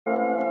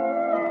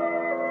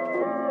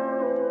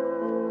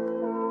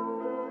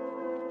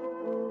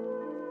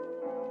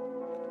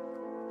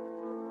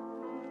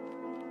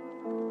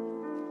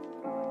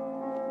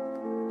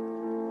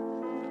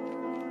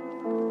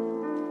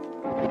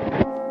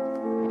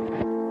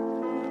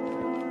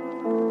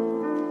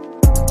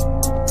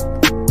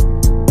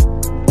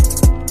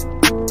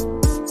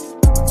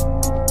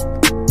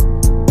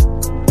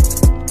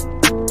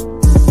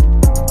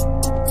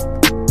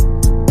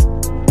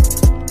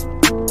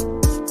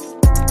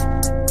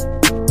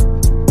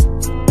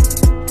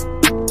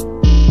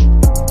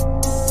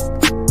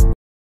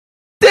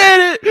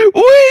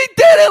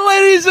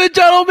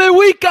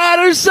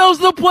yourselves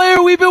the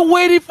player we've been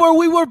waiting for.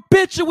 We were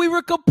bitching. We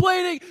were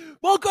complaining.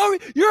 Montgomery,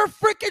 you're a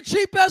freaking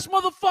cheap-ass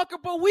motherfucker,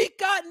 but we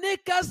got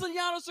Nick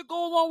Castellanos to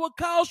go along with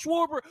Kyle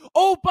Schwarber.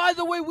 Oh, by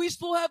the way, we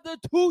still have the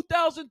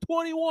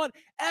 2021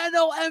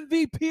 NL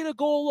MVP to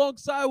go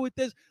alongside with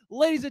this.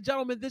 Ladies and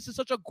gentlemen, this is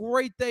such a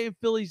great day in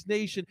Phillies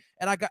Nation,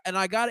 and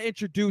I got to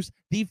introduce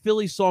the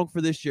Phillies song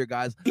for this year,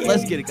 guys.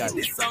 Let's get it, guys.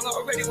 This song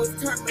already was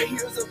turned, but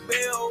here's a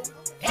bell.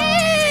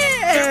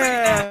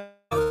 Yeah!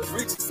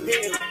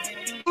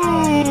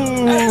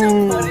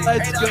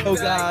 Let's go,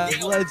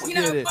 guys. Let's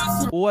get it.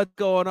 What's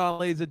going on,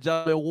 ladies and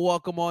gentlemen?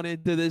 Welcome on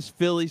into this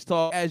Phillies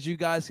talk. As you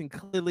guys can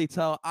clearly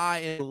tell, I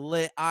am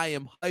lit. I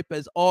am hype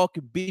as all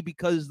can be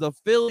because the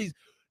Phillies,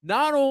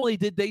 not only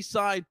did they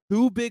sign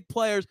two big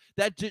players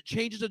that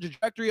changes the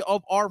trajectory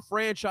of our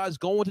franchise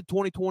going to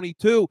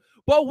 2022,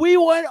 but we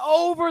went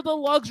over the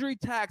luxury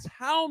tax.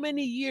 How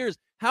many years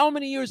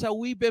have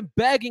we been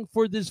begging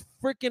for this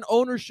freaking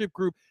ownership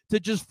group to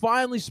just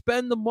finally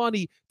spend the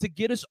money to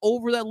get us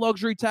over that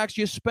luxury tax?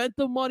 You spent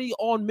the money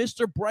on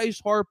Mr. Bryce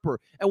Harper,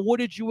 and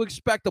what did you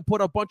expect? To put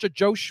a bunch of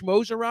Joe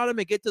Schmoes around him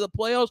and get to the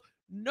playoffs?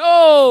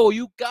 No,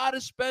 you got to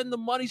spend the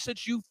money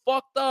since you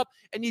fucked up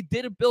and you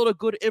didn't build a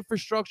good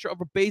infrastructure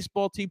of a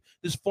baseball team.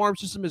 This farm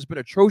system has been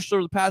atrocious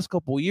over the past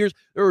couple of years.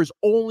 There is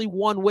only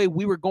one way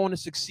we were going to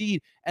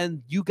succeed,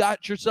 and you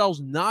got yourselves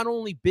not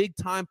only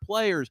big-time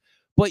players,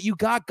 but you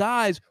got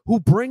guys who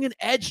bring an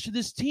edge to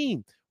this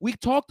team. We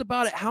talked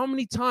about it how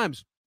many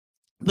times?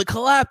 The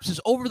collapses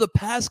over the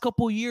past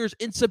couple of years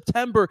in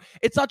September,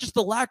 it's not just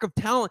the lack of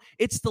talent,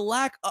 it's the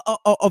lack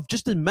of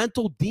just a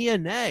mental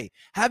DNA,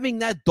 having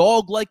that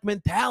dog-like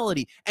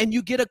mentality. And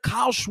you get a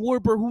Kyle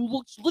Schwarber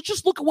who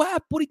let's look at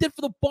what he did for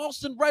the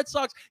Boston Red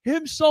Sox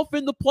himself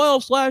in the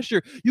playoffs last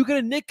year. You get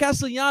a Nick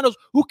Castellanos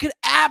who can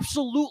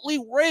absolutely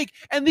rake.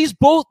 And these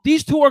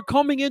two are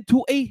coming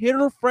into a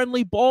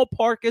hitter-friendly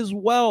ballpark as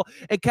well.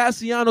 And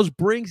Castellanos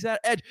brings that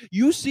edge.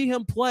 You see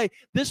him play.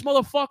 This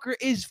motherfucker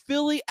is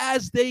Philly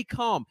as they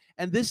come.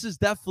 And this is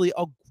definitely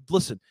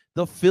listen,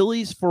 the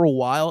Phillies for a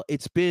while,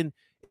 it's been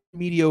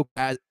mediocre.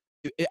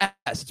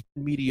 It's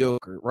been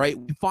mediocre, right?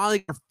 We finally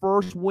got our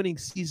first winning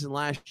season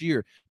last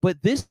year,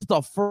 but this is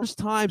the first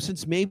time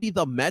since maybe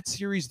the Mets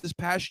series this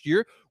past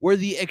year where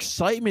the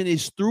excitement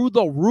is through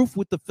the roof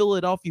with the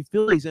Philadelphia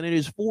Phillies, and it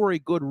is for a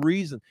good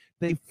reason.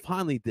 They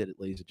finally did it,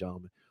 ladies and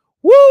gentlemen.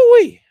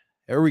 Woo-wee!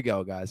 Here we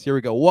go, guys. Here we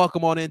go.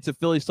 Welcome on into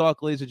Phillies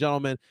Talk, ladies and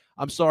gentlemen.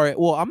 I'm sorry.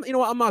 Well,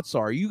 I'm not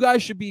sorry. You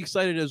guys should be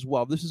excited as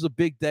well. This is a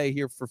big day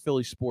here for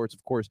Philly sports,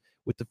 of course,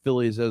 with the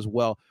Phillies as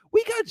well.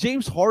 We got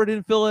James Harden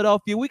in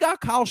Philadelphia. We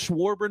got Kyle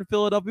Schwarber in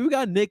Philadelphia. We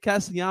got Nick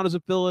Castellanos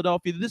in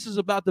Philadelphia. This is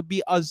about to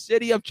be a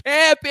city of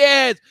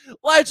champions.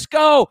 Let's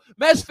go.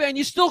 Mets fan,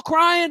 you still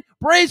crying?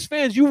 Braves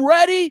fans, you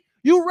ready?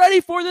 You ready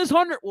for this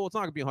 100? Well, it's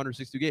not going to be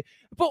 162 game,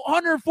 but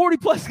 140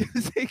 plus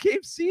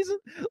game season.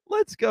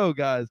 Let's go,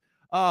 guys.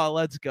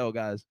 Let's go,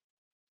 guys.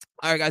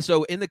 All right, guys.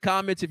 So in the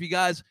comments, if you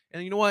guys,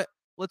 and you know what?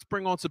 Let's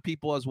bring on some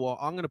people as well.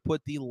 I'm going to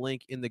put the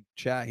link in the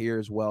chat here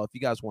as well. If you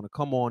guys want to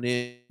come on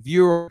in, if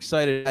you're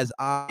excited as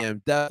I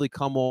am, definitely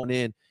come on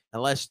in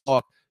and let's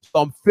talk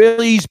some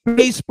Phillies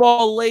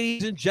baseball,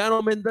 ladies and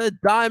gentlemen. The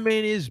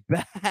diamond is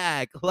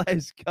back.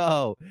 Let's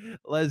go.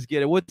 Let's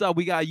get it. What's up?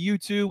 We got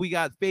YouTube, we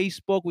got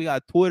Facebook, we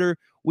got Twitter,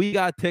 we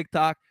got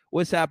TikTok.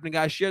 What's happening,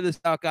 guys? Share this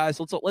out, guys.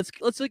 Let's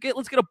get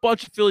a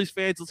bunch of Phillies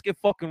fans. Let's get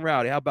fucking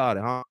rowdy. How about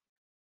it, huh?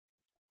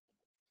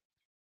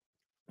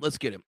 Let's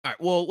get him. All right.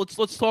 Well,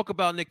 let's talk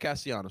about Nick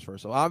Castellanos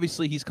first. So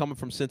obviously he's coming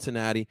from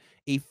Cincinnati,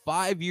 a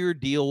 5-year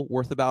deal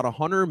worth about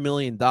 $100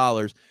 million.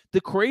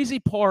 The crazy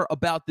part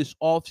about this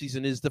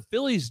offseason is the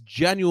Phillies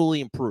genuinely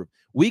improved.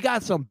 We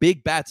got some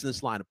big bats in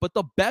this lineup, but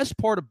the best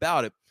part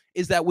about it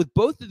is that with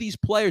both of these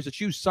players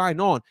that you signed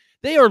on,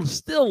 they are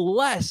still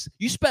less.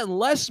 You spent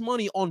less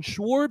money on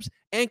Schwarber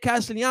and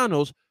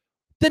Castellanos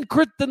than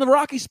the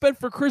Rockies spent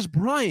for Kris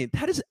Bryant.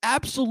 That is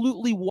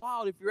absolutely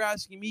wild if you're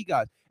asking me,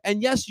 guys.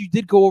 And yes, you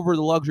did go over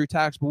the luxury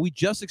tax, but we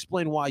just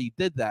explained why you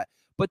did that.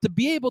 But to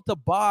be able to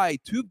buy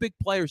two big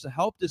players to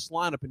help this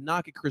lineup and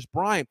not get Kris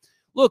Bryant,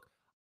 look,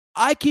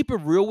 I keep it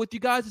real with you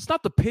guys. It's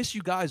not to piss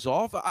you guys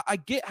off. I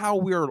get how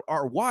we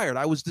are wired.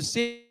 I was the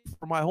same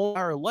for my whole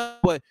entire life,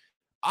 but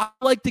I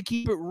like to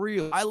keep it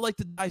real. I like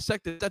to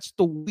dissect it. That's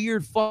the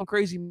weird, fun,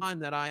 crazy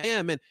mind that I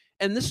am.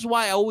 And this is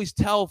why I always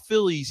tell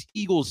Phillies,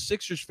 Eagles,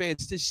 Sixers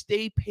fans to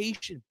stay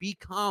patient, be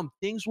calm.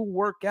 Things will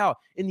work out.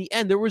 In the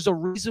end, there was a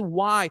reason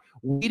why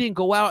we didn't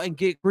go out and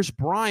get Kris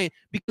Bryant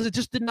because it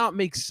just did not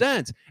make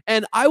sense.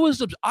 And I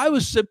was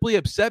simply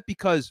upset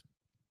because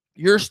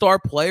your star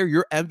player,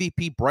 your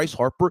MVP, Bryce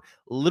Harper,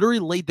 literally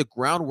laid the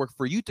groundwork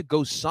for you to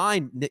go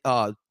sign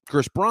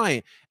Kris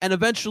Bryant, and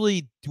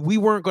eventually we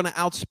weren't going to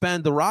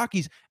outspend the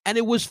Rockies, and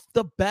it was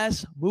the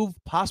best move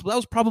possible. That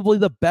was probably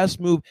the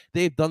best move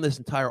they've done this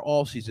entire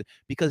offseason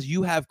because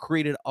you have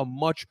created a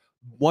much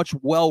much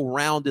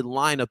well-rounded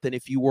lineup than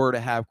if you were to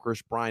have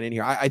Chris Bryant in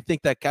here. I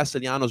think that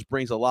Castellanos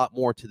brings a lot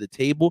more to the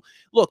table.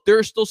 Look, there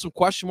are still some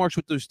question marks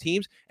with those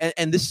teams,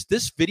 and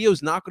this video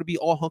is not going to be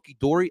all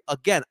hunky-dory.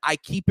 Again, I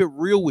keep it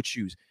real with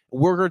you.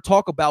 We're going to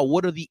talk about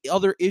what are the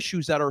other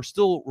issues that are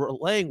still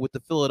relaying with the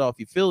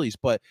Philadelphia Phillies,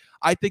 but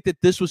I think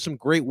that this was some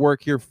great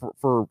work here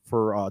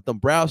for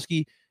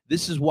Dombrowski.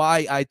 This is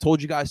why I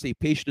told you guys stay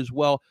patient as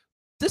well.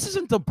 This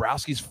isn't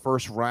Dombrowski's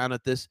first round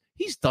at this.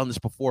 He's done this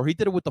before. He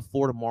did it with the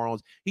Florida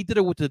Marlins. He did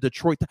it with the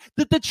Detroit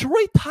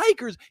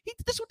Tigers. He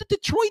did this with the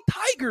Detroit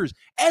Tigers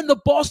and the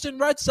Boston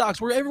Red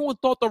Sox, where everyone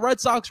thought the Red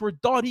Sox were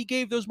done. He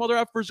gave those mother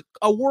effers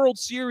a World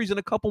Series and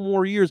a couple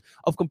more years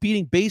of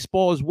competing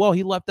baseball as well.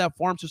 He left that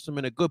farm system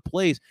in a good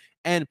place.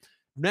 And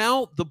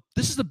now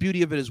this is the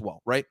beauty of it as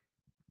well, right?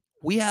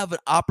 We have an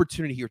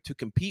opportunity here to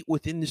compete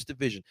within this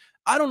division.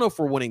 I don't know if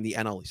we're winning the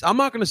NL East. I'm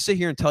not going to sit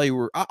here and tell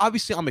you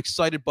obviously I'm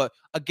excited, but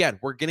again,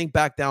 we're getting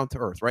back down to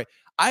earth, right?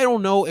 I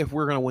don't know if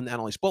we're going to win the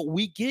NL East, but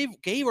we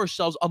gave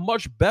ourselves a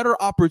much better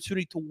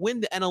opportunity to win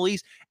the NL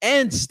East,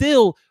 and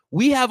still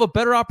we have a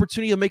better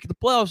opportunity of making the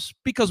playoffs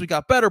because we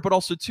got better, but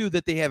also too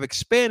that they have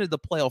expanded the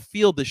playoff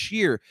field this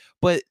year.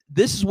 But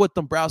this is what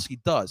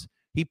Dombrowski does.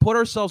 He put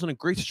ourselves in a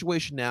great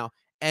situation now,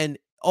 and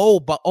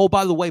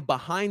by the way,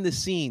 behind the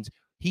scenes,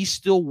 he's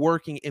still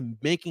working and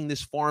making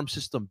this farm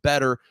system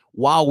better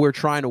while we're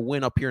trying to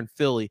win up here in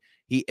Philly.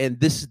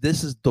 This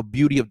is the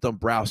beauty of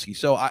Dombrowski.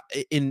 So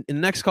in the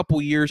next couple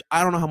of years,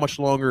 I don't know how much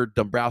longer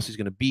Dombrowski's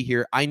going to be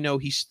here. I know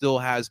he still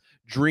has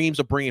dreams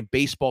of bringing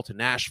baseball to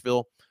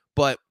Nashville,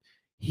 but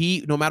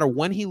no matter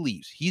when he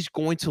leaves, he's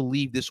going to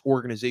leave this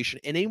organization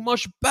in a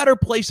much better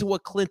place than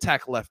what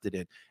Clintac left it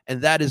in.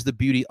 And that is the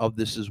beauty of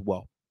this as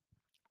well.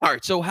 All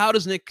right, so how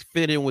does Nick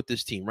fit in with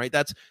this team, right?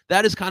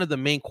 That is kind of the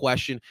main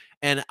question,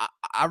 and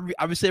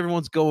obviously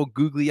everyone's going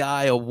googly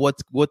eye of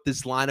what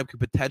this lineup could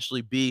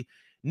potentially be.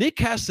 Nick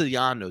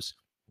Castellanos,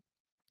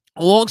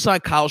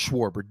 alongside Kyle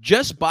Schwarber,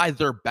 just by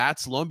their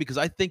bats alone, because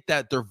I think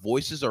that their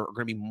voices are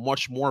going to be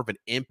much more of an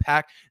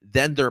impact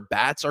than their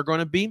bats are going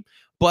to be,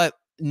 but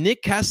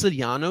Nick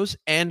Castellanos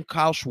and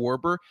Kyle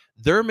Schwarber,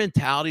 their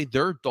mentality,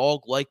 their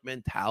dog-like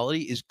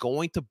mentality is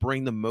going to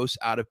bring the most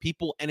out of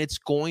people, and it's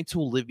going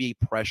to alleviate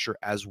pressure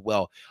as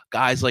well.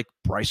 Guys like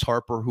Bryce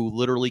Harper, who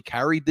literally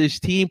carried this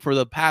team for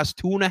the past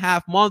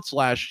 2.5 months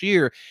last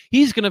year,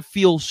 he's going to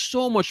feel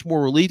so much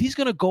more relieved. He's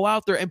going to go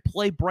out there and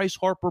play Bryce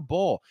Harper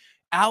ball.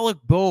 Alec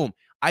Bohm,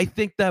 I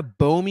think that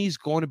Bohmy's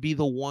going to be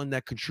the one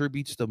that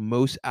contributes the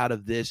most out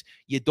of this.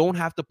 You don't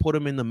have to put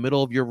him in the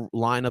middle of your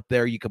lineup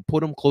there. You can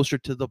put him closer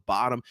to the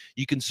bottom.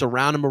 You can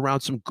surround him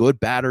around some good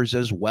batters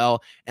as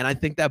well. And I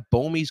think that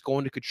Bohmy's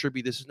going to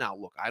contribute. This is now,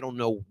 look, I don't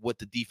know what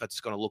the defense is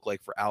going to look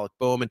like for Alec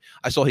Bohm.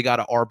 I saw he got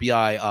an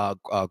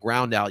RBI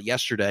ground out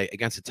yesterday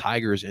against the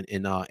Tigers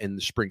in the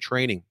spring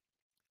training.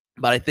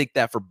 But I think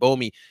that for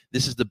Bohmy,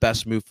 this is the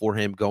best move for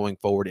him going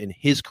forward in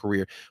his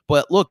career.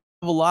 But look,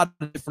 a lot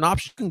of different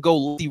options. You can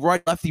go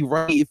lefty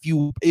right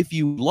if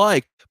you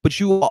like,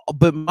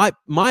 but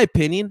my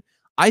opinion,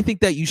 I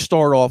think that you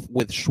start off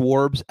with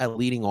Schwarbs at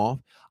leading off.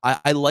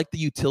 I like the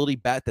utility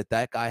bat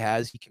that guy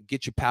has. He can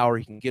get you power,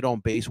 he can get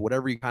on base,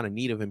 whatever you kind of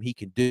need of him, he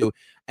can do.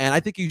 And I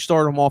think you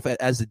start him off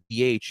as a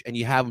DH, and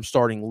you have him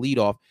starting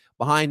leadoff.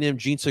 Behind him,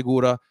 Jean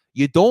Segura.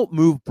 You don't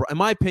move, in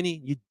my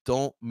opinion, you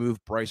don't move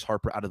Bryce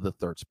Harper out of the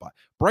third spot.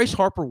 Bryce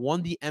Harper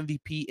won the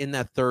MVP in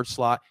that third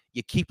slot.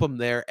 You keep him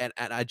there, and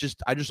I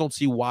just don't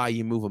see why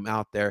you move him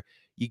out there.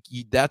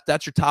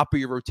 That's your top of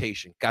your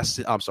rotation.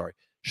 I'm sorry,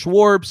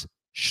 Schwarbs,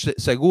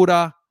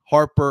 Segura,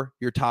 Harper,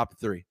 your top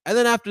three. And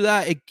then after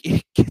that,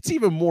 it gets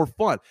even more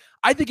fun.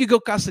 I think you go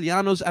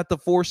Castellanos at the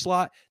 4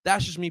 slot.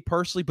 That's just me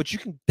personally, but you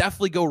can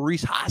definitely go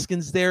Rhys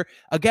Hoskins there.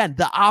 Again,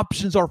 the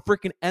options are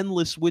freaking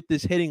endless with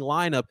this hitting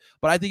lineup,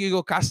 but I think you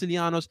go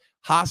Castellanos,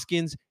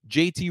 Hoskins,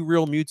 JT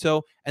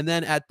Realmuto, and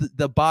then at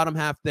the bottom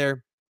half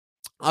there,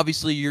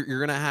 obviously you're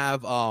going to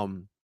have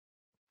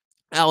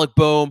Alec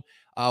Bohm.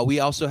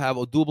 We also have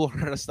Odubel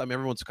Herrera.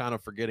 Everyone's kind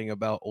of forgetting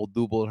about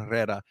Odubel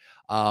Herrera.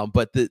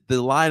 But the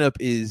lineup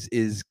is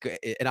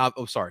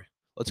and sorry.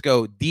 Let's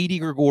go Didi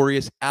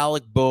Gregorius,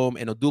 Alec Bohm,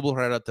 and Odubel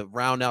Herrera to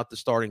round out the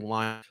starting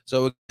line.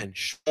 So again,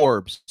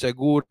 Schwarbs,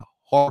 Segura,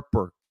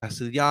 Harper,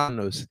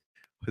 Castellanos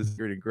was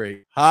really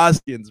great.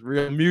 Hoskins,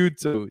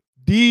 Realmuto,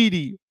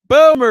 Didi,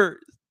 Boomer,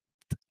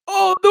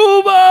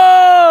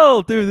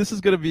 Odubel! Dude, this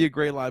is going to be a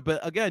great line.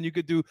 But again, you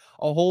could do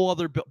a whole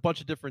other bunch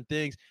of different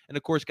things. And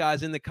of course,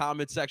 guys, in the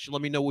comment section,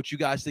 let me know what you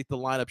guys think the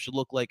lineup should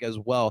look like as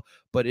well.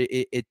 But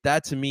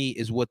that to me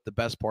is what the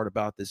best part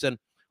about this. And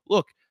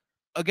look,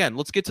 again,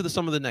 let's get to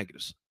some of the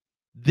negatives.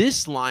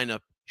 This lineup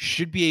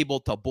should be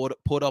able to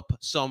put up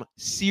some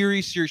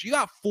serious. You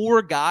got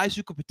 4 guys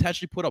who could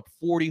potentially put up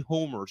 40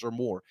 homers or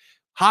more.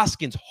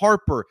 Hoskins,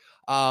 Harper,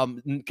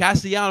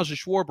 Castellanos, and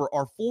Schwarber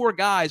are 4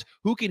 guys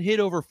who can hit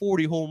over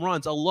 40 home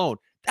runs alone.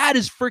 That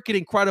is freaking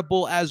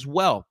incredible as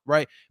well,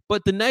 right?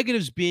 But the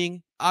negatives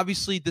being,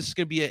 obviously, this is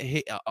going to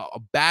be a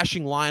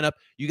bashing lineup.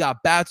 You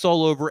got bats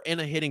all over in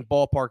a hitting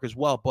ballpark as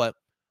well, but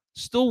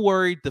still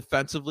worried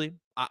defensively.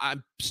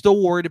 I'm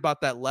still worried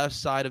about that left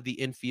side of the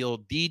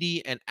infield.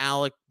 Didi and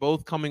Alec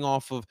both coming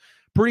off of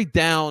pretty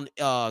down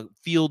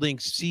fielding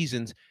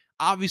seasons.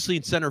 Obviously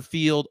in center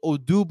field,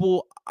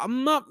 Odubel,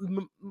 and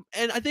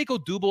I think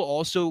Odubel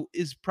also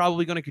is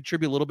probably going to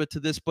contribute a little bit to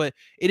this, but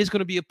it is going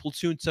to be a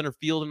platoon center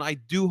field, and I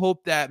do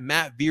hope that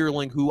Matt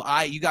Vierling, who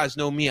you guys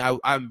know me,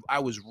 I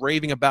was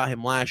raving about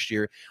him last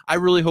year. I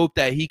really hope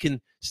that he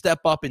can step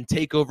up and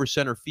take over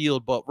center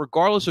field, but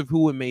regardless of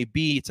who it may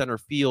be at center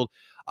field,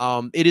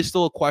 it is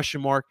still a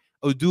question mark.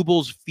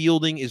 Odubel's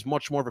fielding is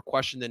much more of a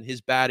question than his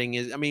batting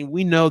is. I mean,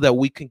 we know that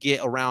we can get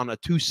around a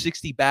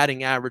 260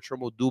 batting average from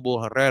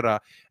Odubel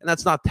Herrera, and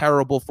that's not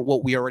terrible for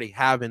what we already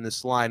have in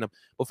this lineup.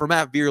 But for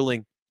Matt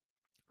Vierling,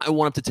 I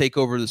want him to take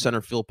over the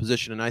center field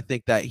position, and I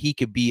think that he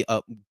could be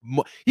a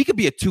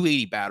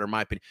 280 batter, in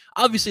my opinion.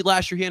 Obviously,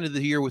 last year he ended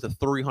the year with a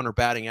 300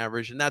 batting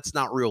average, and that's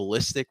not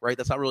realistic, right?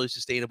 That's not really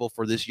sustainable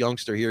for this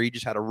youngster here. He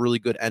just had a really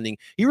good ending.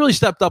 He really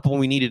stepped up when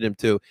we needed him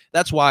to.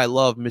 That's why I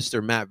love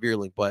Mr. Matt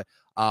Vierling, but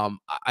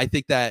I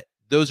think that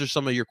those are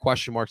some of your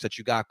question marks that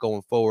you got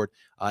going forward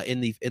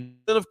and then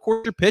of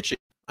course your pitching.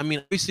 I mean,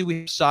 obviously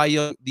we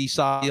have the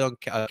Cy Young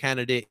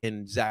candidate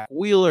in Zach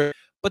Wheeler,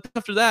 but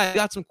after that, you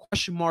got some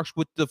question marks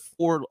with the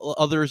 4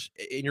 others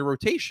in your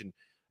rotation.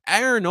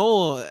 Aaron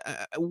Nola,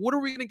 what are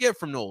we going to get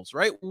from Knowles,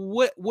 right?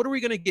 What are we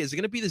going to get? Is it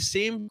going to be the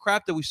same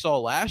crap that we saw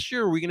last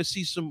year? Or are we going to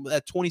see some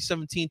that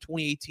 2017,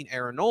 2018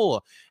 Aaron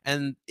Nola?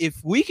 And if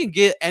we can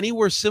get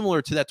anywhere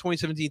similar to that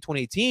 2017,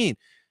 2018,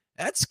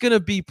 that's going to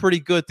be pretty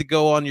good to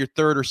go on your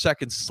third or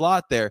second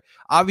slot there.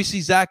 Obviously,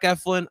 Zach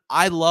Eflin,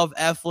 I love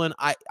Eflin.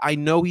 I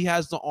know he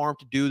has the arm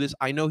to do this.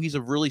 I know he's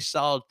a really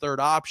solid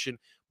third option,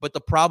 but the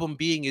problem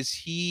being is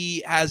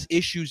he has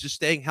issues of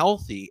staying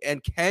healthy.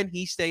 And can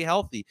he stay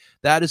healthy?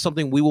 That is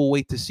something we will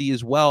wait to see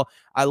as well.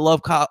 I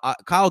love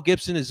Kyle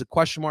Gibson is a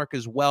question mark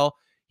as well.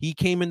 He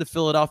came into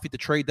Philadelphia at the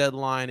trade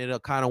deadline, and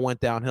it kind of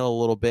went downhill a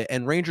little bit.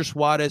 And Ranger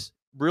Suarez,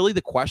 really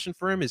the question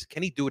for him is,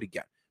 can he do it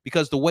again?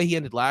 Because the way he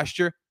ended last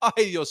year, ay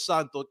Dios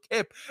santo,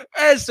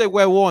 ese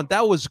huevón,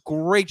 that was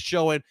great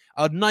showing,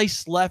 a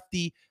nice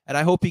lefty, and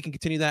I hope he can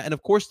continue that. And,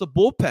 of course, the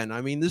bullpen.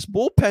 I mean, this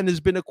bullpen has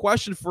been a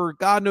question for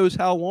God knows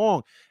how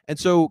long. And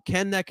so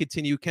can that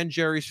continue? Can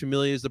Jerry's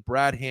Familias, the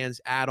Brad Hands,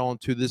 add on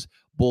to this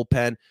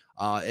bullpen?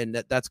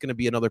 And that's going to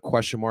be another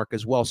question mark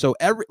as well. So,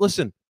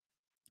 listen,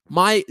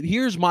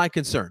 here's my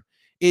concern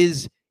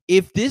is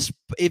if this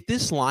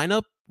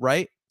lineup,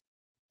 right,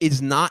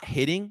 is not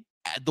hitting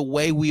the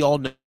way we all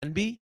know it can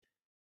be,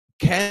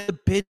 can the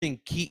pitching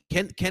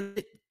can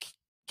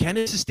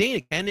it sustain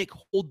it? Can it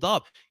hold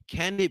up?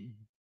 Can it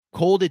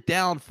hold it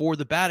down for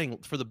the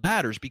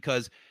batters?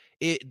 Because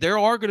there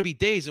are going to be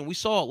days, and we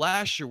saw it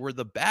last year, where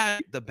the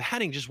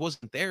batting just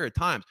wasn't there at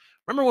times.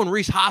 Remember when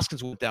Rhys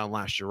Hoskins went down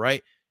last year,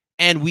 right?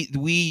 And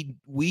we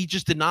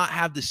just did not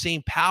have the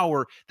same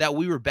power that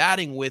we were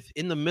batting with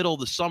in the middle of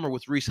the summer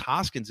with Rhys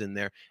Hoskins in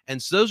there. And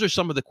so those are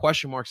some of the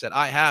question marks that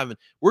I have. And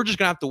we're just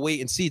going to have to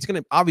wait and see.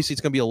 Obviously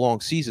it's going to be a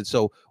long season.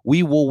 So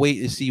we will wait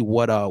to see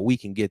what we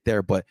can get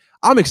there. But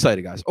I'm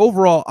excited, guys.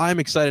 Overall, I'm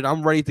excited.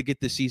 I'm ready to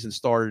get this season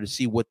started to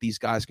see what these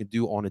guys can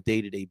do on a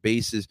day-to-day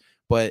basis.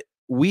 But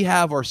we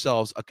have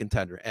ourselves a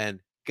contender.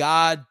 And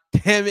God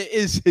damn it,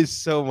 this is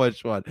so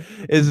much fun.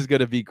 This is going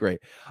to be great.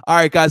 All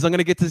right, guys, I'm going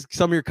to get to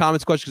some of your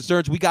comments, questions,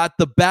 concerns. We got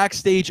the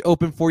backstage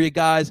open for you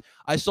guys.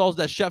 I saw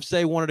that Chef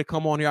Say wanted to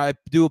come on here. I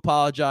do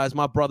apologize.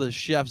 My brother,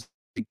 Chef's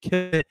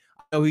I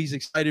know he's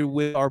excited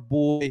with our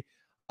boy,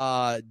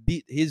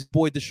 his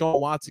boy Deshaun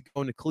Watson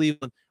going to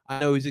Cleveland. I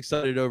know he's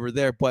excited over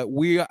there, but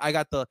we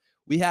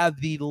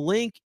have the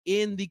link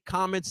in the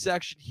comment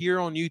section here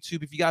on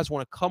YouTube. If you guys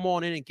want to come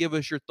on in and give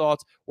us your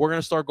thoughts, we're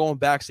going to start going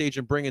backstage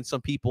and bringing some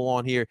people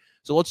on here.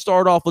 So let's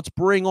start off. Let's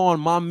bring on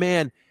my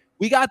man.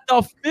 We got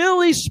the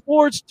Philly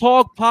Sports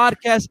Talk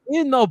podcast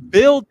in the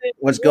building.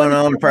 What's going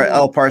on,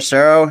 El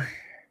Parcero?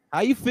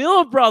 How you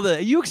feeling, brother? Are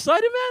you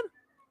excited, man?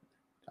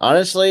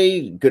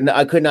 Honestly,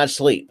 I could not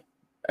sleep.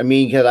 I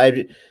mean,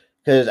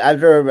 because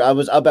after I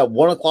was up at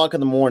 1 o'clock in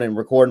the morning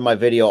recording my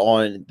video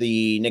on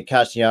the Nick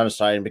Castellanos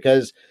signing,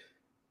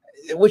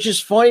 which is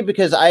funny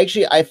because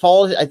I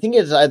followed, I think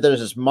it's either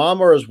his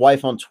mom or his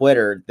wife on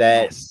Twitter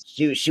that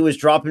she was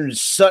dropping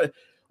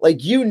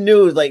you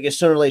knew as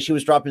soon as she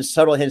was dropping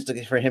subtle hints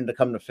for him to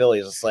come to Philly.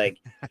 It's like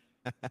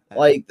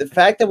the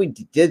fact that we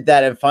did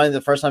that and finally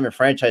the first time in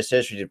franchise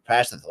history to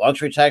pass the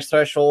luxury tax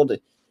threshold.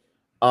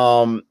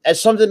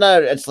 It's something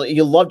that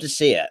you love to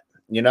see it,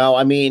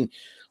 I mean,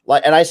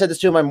 and I said this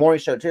too in my morning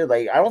show too.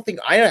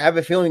 I have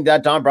a feeling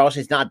that Don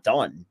Browsley's not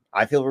done.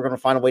 I feel we're going to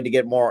find a way to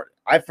get more.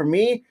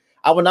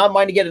 I would not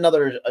mind to get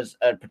another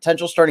a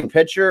potential starting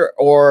pitcher,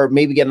 or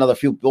maybe get another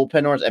few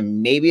bullpen arms,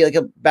 and maybe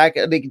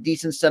a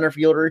decent center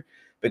fielder,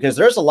 because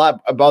there's a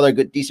lot of other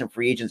good, decent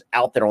free agents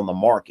out there on the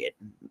market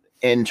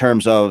in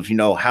terms of,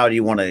 how do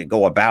you want to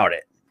go about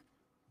it?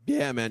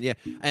 Yeah, man. Yeah.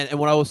 And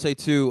what I will say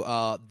too,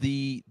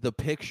 the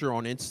picture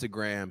on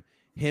Instagram,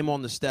 him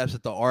on the steps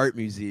at the art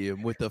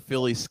museum with the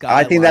Philly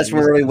skyline. I think that's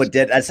really what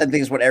did. I think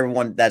it's what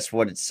everyone, that's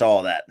what it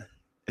saw that.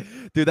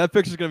 Dude, that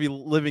picture's gonna be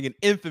living in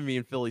infamy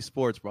in Philly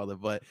sports, brother.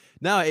 But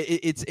no,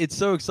 it's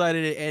so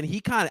excited, and he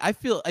kind of I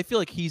feel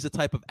like he's the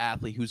type of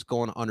athlete who's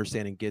going to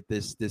understand and get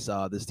this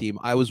team.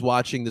 I was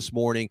watching this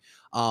morning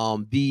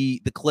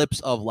the clips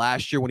of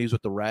last year when he was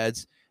with the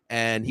Reds,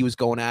 and he was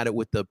going at it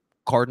with the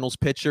Cardinals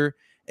pitcher.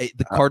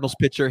 The Cardinals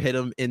pitcher hit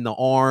him in the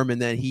arm,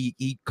 and then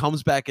he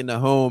comes back into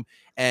home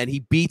and he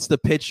beats the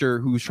pitcher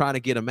who's trying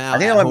to get him out. I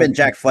think that might have been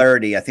Jack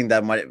Flaherty. I think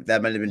that might have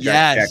been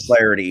Jack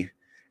Flaherty.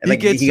 And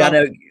like he got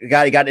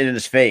it in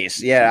his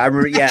face. Yeah, I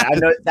remember. Yeah, I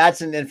know that's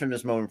an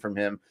infamous moment from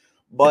him.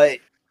 But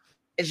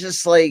it's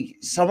just like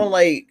someone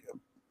like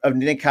of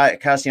Nick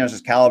Castellanos'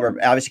 caliber,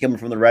 obviously coming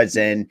from the Reds,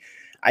 and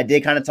I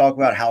did kind of talk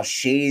about how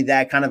shady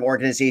that kind of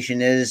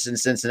organization is in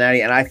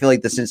Cincinnati, and I feel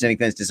like the Cincinnati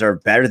fans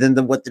deserve better than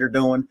what they're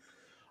doing.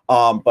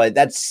 But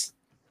that's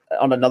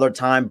on another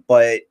time.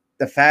 But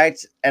the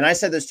fact, and I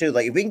said this too,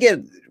 like if we can get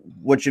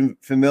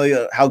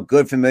how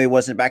good Familia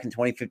wasn't back in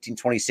 2015,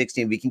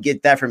 2016, we can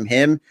get that from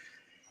him.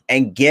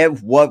 And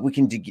give what we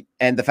can do,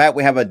 and the fact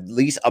we have at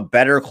least a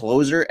better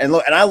closer. And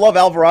look, and I love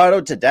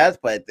Alvarado to death,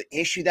 but the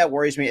issue that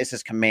worries me is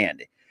his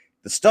command.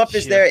 The stuff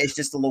is there; it's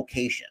just the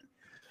location.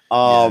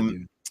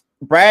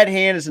 Brad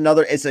Hand is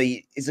another. Is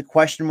a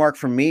question mark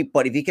for me.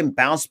 But if he can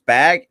bounce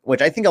back,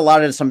 which I think a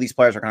lot of some of these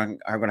players are going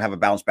to have a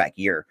bounce back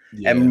year,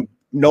 and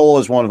Nola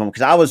is one of them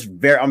because I was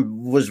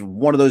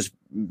one of those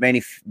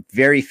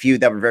very few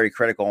that were very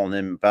critical on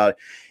him about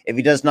if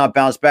he does not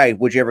bounce back,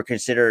 would you ever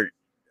consider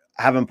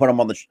having put him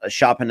on the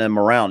shopping him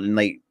around and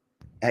like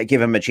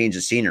give him a change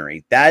of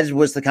scenery? That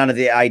was the kind of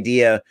the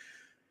idea.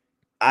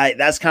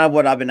 That's kind of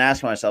what I've been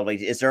asking myself. Like,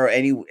 is there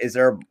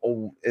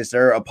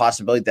a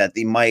possibility that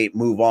they might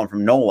move on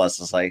from Nola?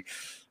 It's like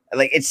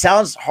it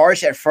sounds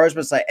harsh at first,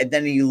 but it's like, and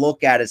then you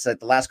look at it, it's like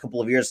the last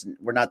couple of years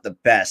were not the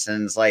best.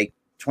 And it's like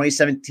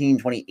 2017,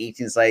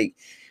 2018, it's like,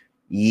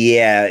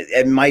 yeah,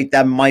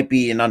 that might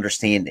be an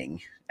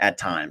understanding at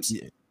times.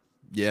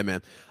 Yeah,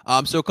 man.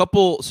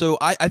 So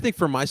I think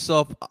for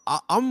myself,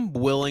 I'm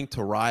willing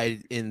to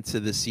ride into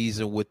the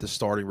season with the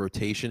starting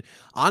rotation.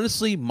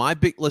 Honestly, I'm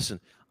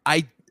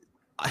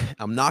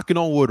knocking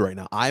on wood right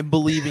now. I'm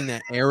believing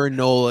that Aaron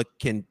Nola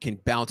can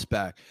bounce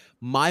back.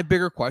 My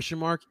bigger question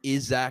mark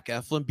is Zach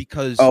Eflin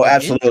because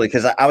absolutely.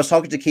 Because I was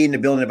talking to Key in the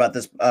building about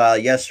this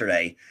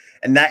yesterday,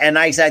 and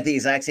the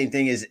exact same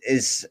thing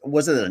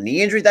was it a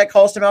knee injury that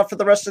cost him out for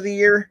the rest of the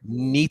year?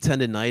 Knee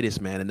tendonitis,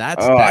 man, and that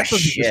doesn't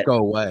just go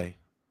away.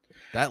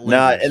 That's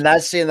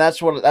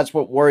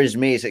what worries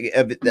me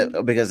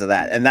because of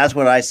that, and that's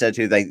what I said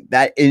too. Like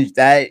that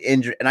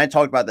injury, and I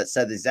talked about that.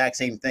 Said the exact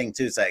same thing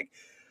too. It's like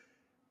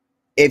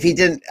if he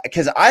didn't,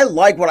 because I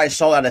like what I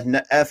saw out of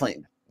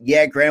Eflin.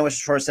 Yeah, granted, was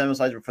short semi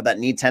for that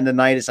knee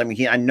tendonitis. I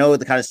mean, I know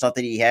the kind of stuff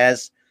that he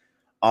has.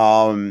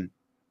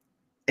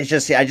 It's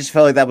just I just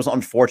felt like that was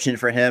unfortunate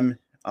for him.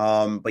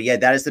 But yeah,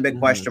 that is the big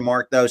question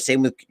mark, though.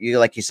 Same with you,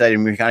 like you said,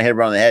 and we kind of hit it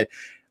right on the head.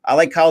 I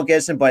like Kyle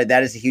Gibson, but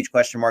that is a huge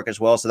question mark as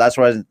well. So that's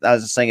what I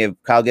was just saying.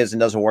 If Kyle Gibson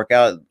doesn't work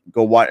out,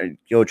 go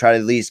try to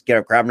at least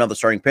grab another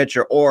starting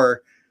pitcher,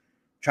 or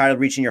try to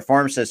reach in your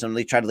farm system.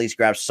 Try to at least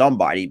grab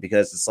somebody,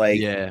 because it's like,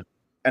 yeah.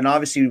 And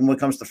obviously, when it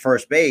comes to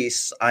first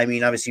base, I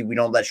mean, obviously we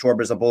don't let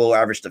Schwarber as a below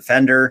average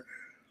defender.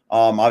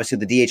 Obviously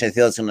the DH I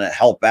feel is going to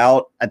help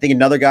out. I think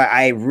another guy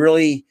I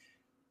really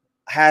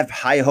have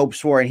high hopes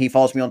for, and he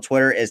follows me on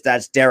Twitter,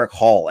 that's Derek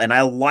Hall, and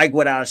I like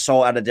what I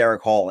saw out of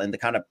Derek Hall and the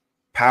kind of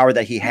power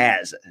that he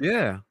has.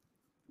 No,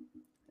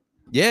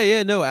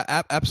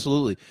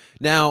 absolutely.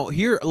 Now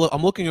here, look,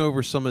 I'm looking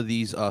over some of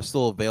these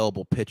still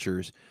available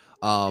pitchers.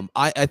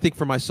 I think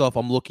for myself,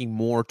 I'm looking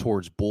more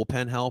towards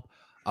bullpen help.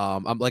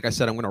 I'm like I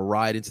said, I'm going to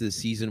ride into the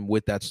season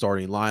with that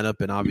starting lineup,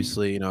 and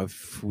obviously,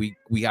 if we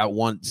got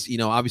one,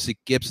 obviously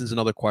Gibson's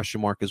another question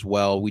mark as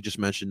well. We just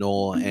mentioned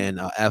Nola and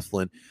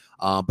Eflin.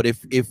 But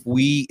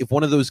if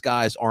one of those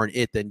guys aren't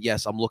it, then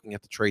yes, I'm looking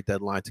at the trade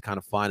deadline to kind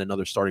of find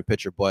another starting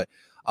pitcher. But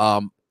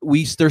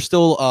there's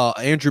still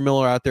Andrew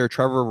Miller out there,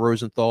 Trevor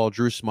Rosenthal,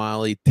 Drew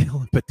Smiley,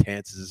 Dylan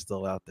Betances is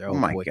still out there. Oh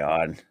my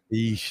God.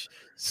 Eesh.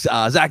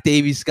 Zach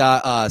Davies,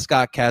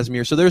 Scott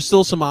Casimir. So there's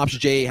still some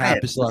options. J.A.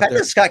 Happ is still out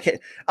there.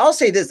 I'll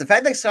say this: the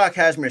fact that Scott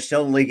Casimir is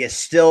still in the league is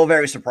still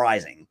very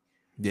surprising.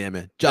 Yeah,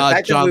 man.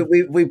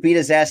 We beat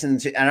his ass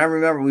and I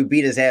remember we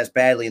beat his ass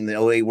badly in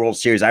the 08 World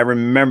Series. I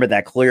remember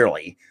that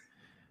clearly.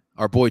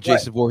 Our boy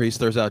Jason Voorhees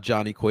throws out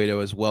Johnny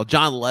Cueto as well.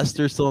 John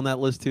Lester's still on that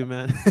list too,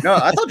 man. No,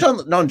 I thought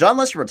John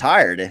Lester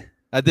retired.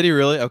 Did he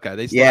really? Okay,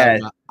 they still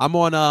have him. I'm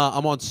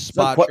on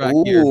spot track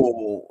here.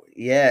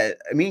 Yeah,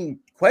 I mean,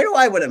 Cueto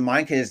I wouldn't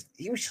mind because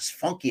he was just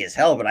funky as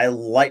hell, but I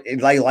like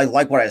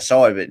what I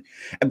saw of it.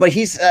 But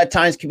he's at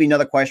times could be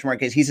another question mark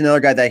because he's another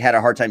guy that had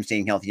a hard time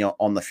staying healthy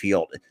on the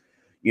field.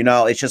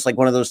 It's just like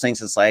one of those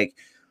things. It's like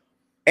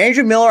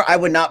Andrew Miller, I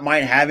would not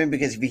mind having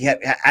because if he had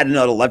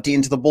another lefty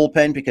into the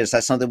bullpen, because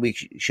that's something we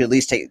should at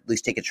least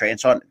take a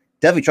chance on.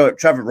 Definitely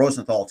Trevor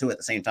Rosenthal too at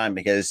the same time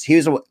because he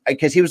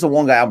was the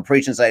one guy I'm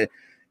preaching say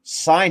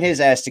sign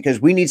his ass because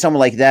we need someone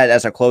like that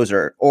as a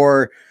closer.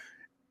 Or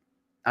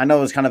I know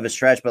it was kind of a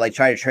stretch, but like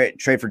try to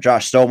trade for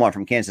Josh Stomont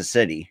from Kansas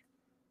City.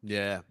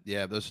 Yeah,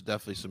 those are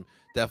definitely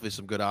definitely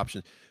some good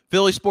options.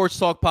 Philly Sports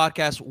Talk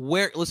Podcast.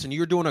 Listen,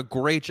 you're doing a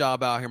great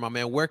job out here, my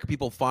man. Where can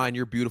people find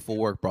your beautiful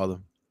work, brother?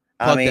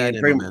 Plug that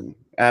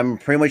in,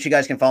 pretty much you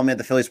guys can follow me at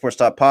the Philly Sports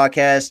Talk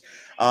Podcast.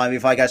 If you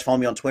guys follow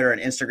me on Twitter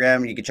and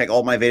Instagram, you can check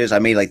all my videos. I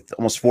made like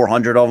almost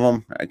 400 of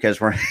them because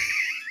we're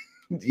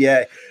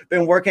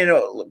been working,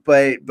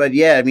 but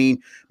yeah, I mean,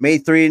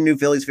 made 3 new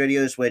Phillies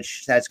videos,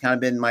 which has kind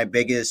of been my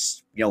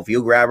biggest,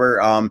 view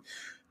grabber. Awesome,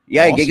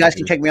 you guys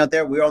can check me out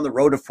there. We're on the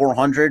road to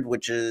 400,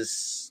 which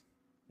is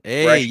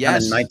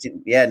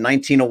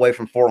 19 away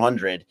from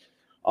 400.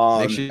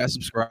 Make sure you guys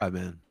subscribe,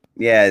 man.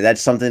 Yeah,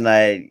 that's something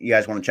that you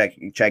guys want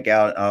to check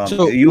out.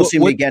 So you'll see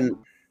me again.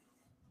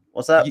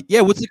 What's up?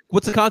 Yeah, what's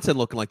the content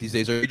looking like these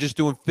days? Are you just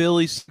doing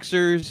Phillies,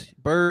 Sixers,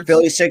 Birds?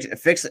 Phillies,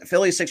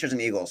 Sixers,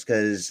 and Eagles,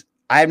 because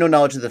I have no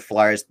knowledge of the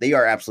Flyers. They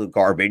are absolute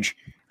garbage.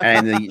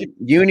 And the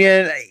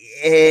Union,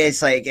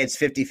 it's like it's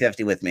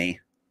 50-50 with me.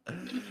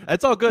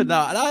 That's all good.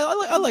 Now,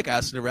 I like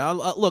asking around.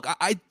 Look,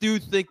 I do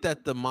think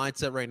that the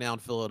mindset right now in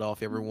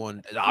Philadelphia,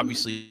 everyone is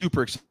obviously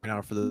super excited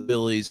now for the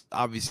Phillies.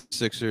 Obviously,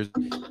 Sixers,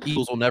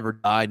 Eagles will never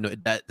die. No,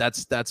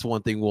 that's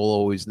one thing we'll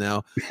always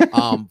know.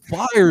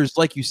 Flyers,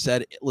 like you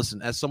said,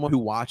 listen, as someone who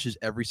watches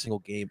every single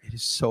game, it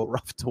is so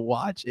rough to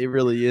watch. It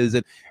really is.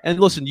 And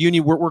listen,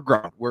 Union, we're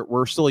grown.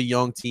 We're still a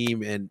young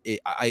team, and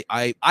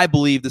I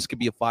believe this could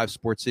be a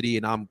 5-sport city,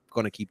 and I'm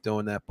going to keep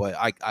doing that. But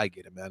I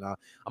get it, man.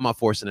 I'm not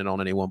forcing it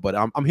on anyone, but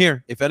I'm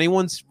here. If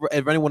everyone's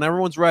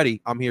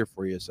ready, I'm here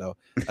for you. So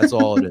that's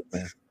all it is,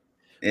 man.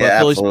 Yeah,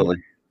 absolutely.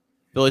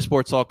 Philly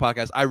Sports Talk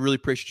Podcast. I really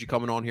appreciate you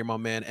coming on here, my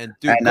man. And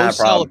dude, go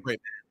celebrate.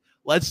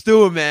 Let's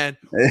do it, man.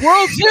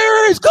 World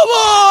Series, come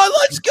on,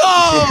 let's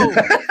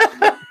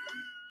go.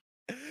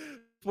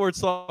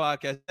 Sports Talk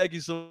Podcast. Thank you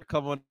so much for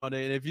coming on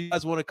in. If you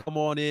guys want to come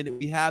on in,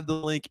 we have the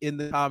link in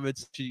the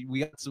comments. We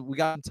got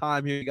some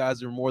time here. You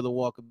guys are more than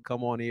welcome to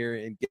come on here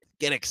and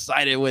get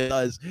excited with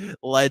us.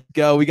 Let's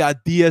go. We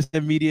got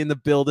DSM Media in the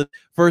building.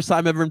 First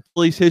time ever in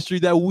Phillies history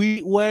that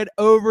we went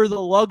over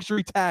the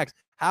luxury tax.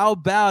 How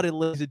about it,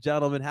 ladies and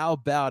gentlemen? How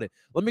about it?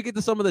 Let me get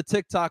to some of the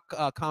TikTok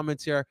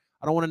comments here.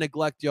 I don't want to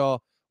neglect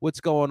y'all. What's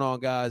going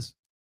on, guys?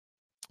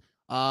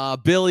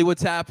 Billy,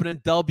 what's happening?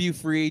 W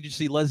free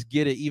agency. Let's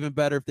get it. Even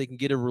better if they can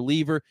get a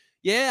reliever.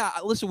 Yeah,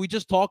 listen, we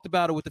just talked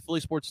about it with the Philly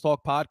Sports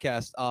Talk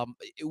podcast.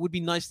 It would be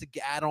nice to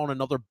add on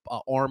another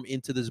arm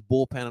into this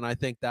bullpen, and I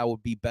think that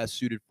would be best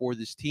suited for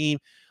this team.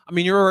 I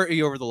mean, you're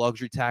already over the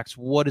luxury tax.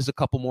 What is a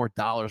couple more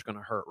dollars going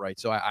to hurt, right?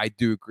 So I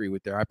do agree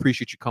with there. I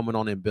appreciate you coming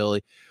on in,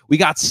 Billy. We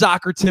got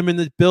Soccer Tim in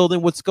the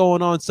building. What's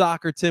going on,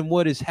 Soccer Tim?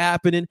 What is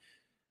happening?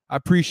 I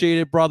appreciate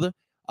it, brother.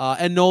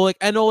 And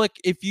Nolik,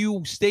 if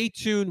you stay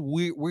tuned,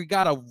 we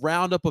got a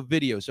roundup of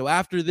videos. So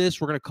after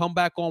this, we're going to come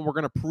back on. We're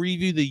going to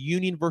preview the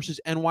Union versus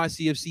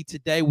NYCFC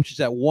today, which is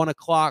at 1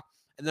 o'clock.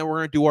 And then we're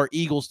going to do our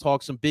Eagles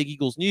talk, some big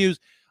Eagles news.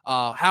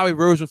 Howie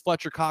Rose with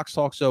Fletcher Cox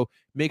talk. So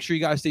make sure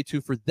you guys stay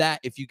tuned for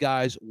that if you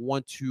guys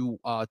want to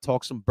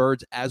talk some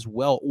Birds as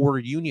well or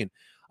Union.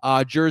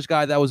 Jers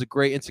guy, that was a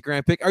great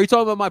Instagram pic. Are you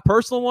talking about my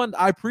personal one?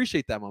 I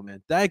appreciate that, my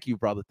man. Thank you,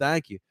 brother.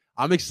 Thank you.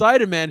 I'm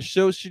excited, man.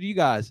 So should you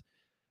guys.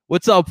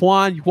 What's up,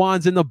 Juan?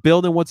 Juan's in the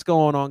building. What's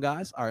going on,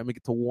 guys? All right, let me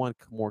get to one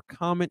more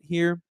comment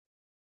here.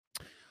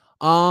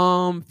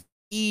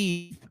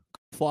 Eve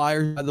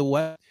Flyers, by the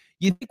way.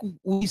 You think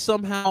we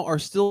somehow are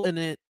still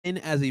in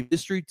as a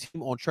mystery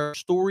team on Trevor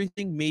Story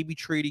thing, maybe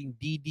trading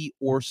DD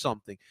or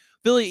something?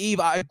 Philly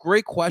Eve,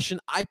 great question.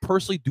 I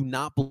personally do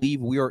not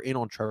believe we are in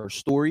on Trevor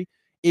Story.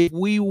 If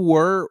we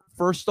were,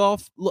 first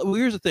off,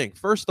 here's the thing.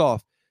 First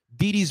off,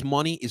 DD's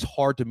money is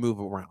hard to move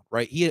around,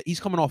 right? He's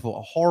coming off of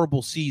a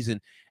horrible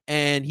season.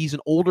 And he's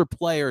an older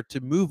player. To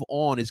move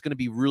on is going to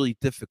be really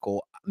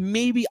difficult.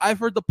 Maybe I've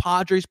heard the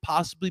Padres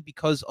possibly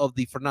because of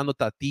the Fernando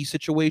Tatis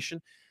situation.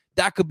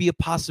 That could be a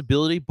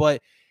possibility.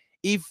 But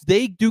if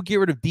they do get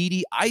rid of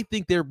Didi, I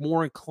think they're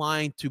more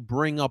inclined to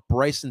bring up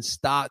Bryson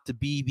Stott to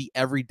be the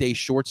everyday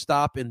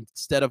shortstop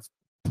instead of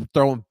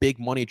throwing big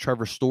money at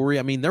Trevor Story.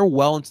 I mean, they're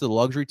well into the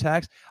luxury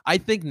tax. I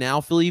think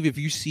now, Philly, if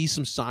you see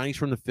some signings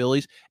from the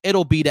Phillies,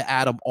 it'll be to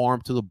add an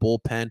arm to the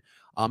bullpen.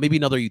 Maybe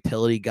another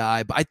utility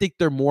guy, but I think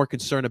they're more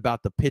concerned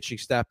about the pitching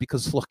staff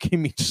because just look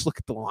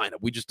at the lineup.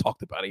 We just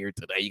talked about it here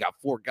today. You got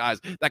 4 guys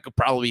that could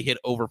probably hit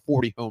over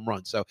 40 home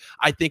runs. So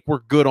I think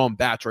we're good on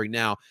bats right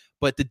now,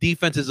 but the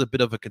defense is a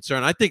bit of a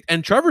concern. I think,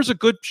 and Trevor's a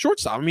good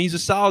shortstop. I mean, he's a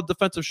solid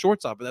defensive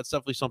shortstop, but that's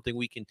definitely something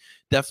we can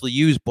definitely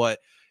use. But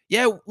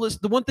yeah,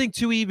 listen, the one thing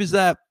too, Eve, is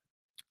that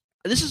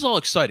this is all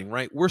exciting,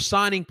 right? We're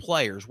signing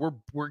players.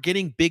 We're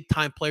getting big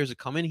time players that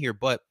come in here,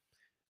 but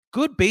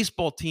good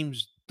baseball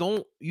teams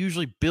don't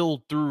usually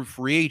build through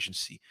free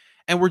agency.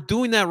 And we're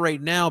doing that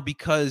right now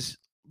because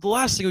the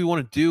last thing we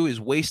want to do is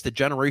waste a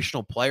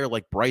generational player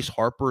like Bryce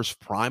Harper's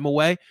prime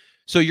away.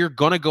 So you're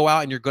going to go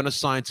out and you're going to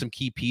sign some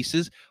key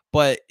pieces,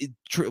 but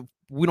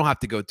we don't have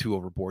to go too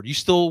overboard. You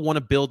still want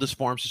to build this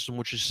farm system,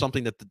 which is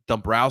something that the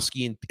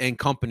Dombrowski and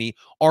company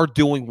are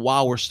doing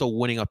while we're still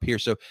winning up here.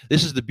 So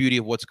this is the beauty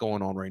of what's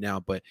going on right now,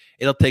 but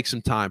it'll take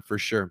some time for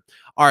sure.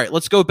 All right,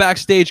 let's go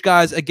backstage,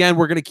 guys. Again,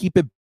 we're going to keep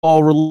it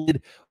all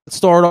related. Let's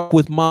start off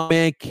with my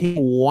man King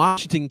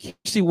Washington.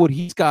 See what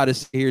he's got to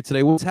say here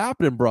today. What's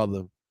happening,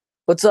 brother?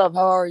 What's up?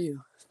 How are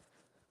you?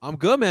 I'm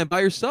good, man.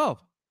 By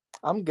yourself?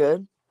 I'm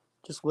good.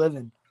 Just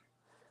living.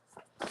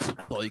 That's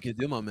all you can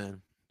do, my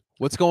man.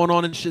 What's going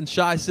on in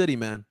Shy City,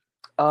 man?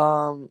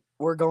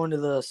 We're going to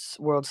the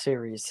World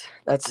Series.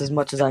 That's as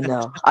much as I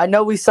know. I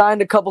know we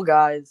signed a couple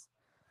guys.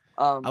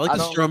 I like the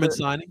Stroman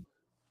signing.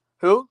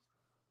 Who?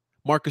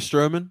 Marcus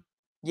Stroman.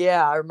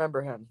 Yeah, I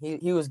remember him.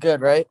 He was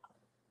good, right?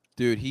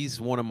 Dude, he's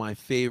one of my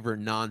favorite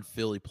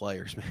non-Philly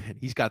players, man.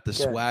 He's got the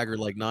swagger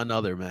like none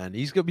other, man.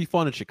 He's gonna be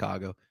fun in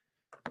Chicago.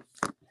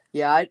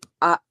 Yeah,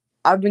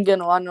 I've been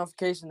getting a lot of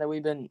notification that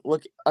we've been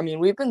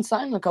we've been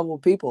signing a couple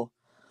of people.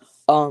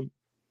 I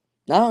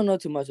don't know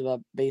too much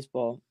about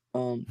baseball.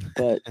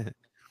 But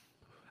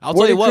I'll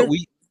tell you what,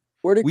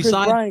 where did Chris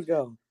Bryant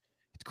go?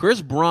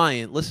 Chris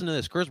Bryant, listen to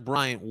this. Chris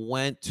Bryant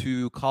went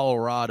to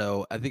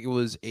Colorado. I think it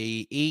was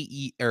a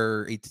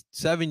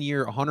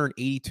 7-year,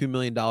 $182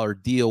 million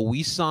deal.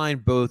 We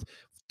signed both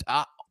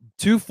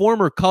two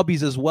former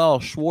Cubbies as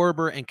well,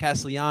 Schwarber and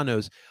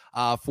Castellanos,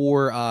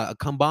 for a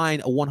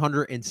combined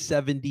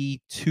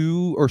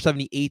 $172 or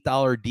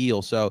 $78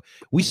 deal. So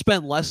we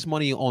spent less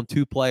money on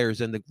two players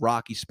than the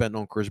Rockies spent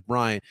on Chris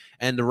Bryant,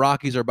 and the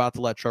Rockies are about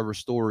to let Trevor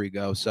Story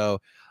go.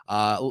 So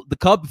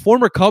the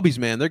former Cubbies,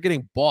 man, they're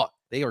getting bought.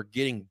 They are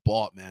getting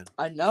bought, man.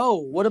 I know.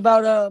 What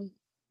about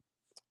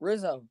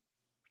Rizzo?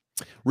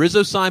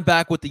 Rizzo signed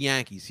back with the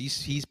Yankees.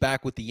 He's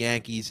back with the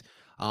Yankees.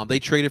 They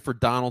traded for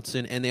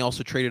Donaldson, and they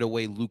also traded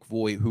away Luke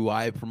Voigt, who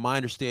from my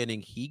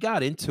understanding, he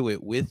got into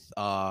it with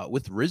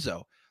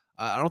Rizzo.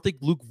 I don't think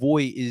Luke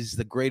Voigt is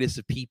the greatest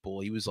of people.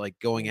 He was like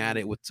going at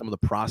it with some of the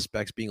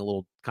prospects, being a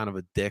little kind of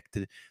a dick,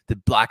 to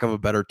lack of a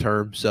better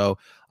term. So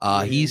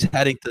he's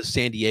heading to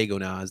San Diego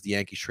now as the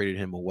Yankees traded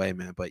him away,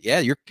 man. But yeah,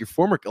 your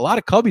former, a lot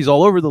of Cubbies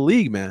all over the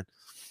league, man.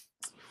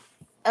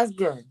 That's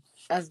good.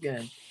 That's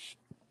good.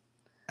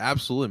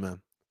 Absolutely,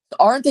 man.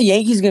 Aren't the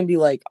Yankees gonna be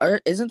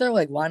isn't their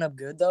lineup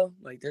good though?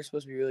 Like they're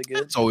supposed to be really good.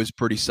 It's always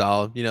pretty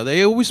solid. You know,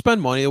 they always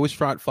spend money, they always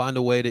try to find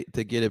a way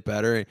to get it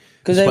better.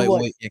 Because despite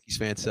what Yankees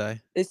fans say,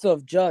 they still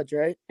have Judge,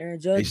 right? Aaron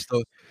Judge.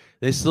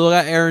 They still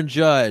got Aaron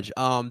Judge.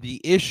 The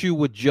issue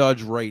with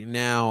Judge right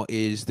now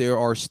is there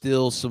are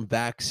still some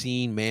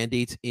vaccine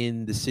mandates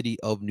in the city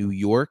of New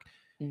York,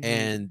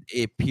 and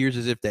it appears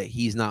as if that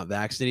he's not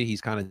vaccinated. He's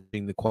kind of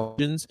doing the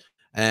questions,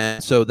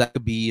 and so that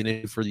could be an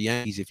issue for the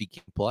Yankees if he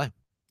can't play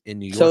in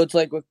New York. So it's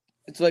like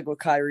what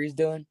Kyrie's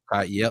doing.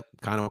 Yep,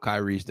 kind of what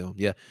Kyrie's doing.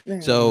 Yeah.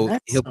 Man, so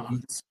he'll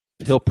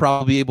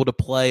probably be able to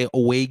play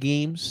away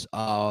games,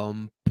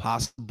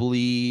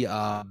 possibly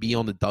be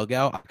on the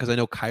dugout, because I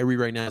know Kyrie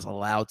right now is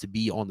allowed to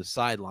be on the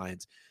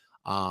sidelines.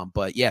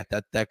 But yeah,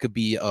 that could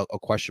be a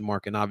question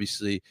mark. And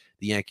obviously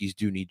the Yankees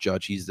do need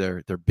Judge. He's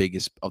their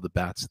biggest of the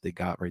bats that they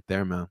got right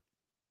there, man.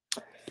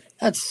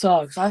 That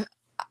sucks. I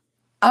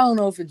don't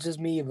know if it's just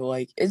me,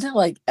 but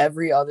isn't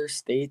every other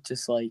state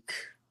just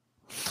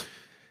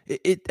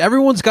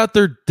everyone's got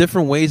their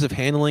different ways of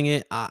handling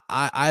it.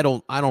 I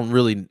don't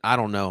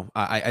know.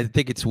 I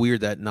think it's weird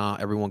that not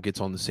everyone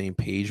gets on the same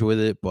page with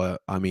it.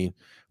 But I mean,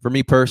 for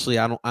me personally,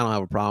 I don't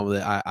have a problem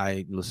with it.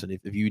 I listen,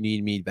 if you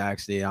need me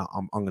vaccinated,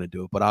 I'm gonna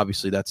do it. But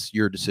obviously that's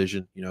your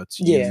decision. You know,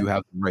 you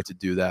have the right to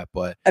do that.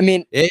 But I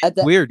mean,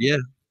 it's weird, yeah.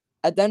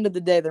 At the end of the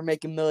day, they're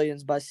making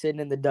millions by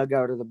sitting in the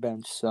dugout or the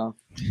bench. So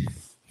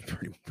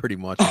pretty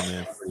much,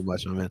 man. Pretty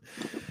much, man.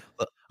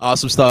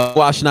 Awesome stuff.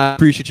 Washington, I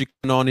appreciate you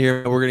coming on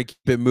here. We're gonna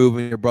keep it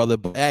moving here, brother.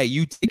 But hey,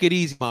 you take it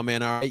easy, my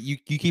man. All right, you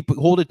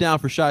hold it down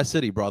for Shy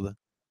City, brother.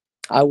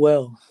 I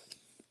will.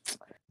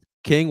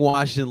 King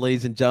Washington,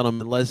 ladies and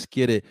gentlemen. Let's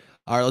get it.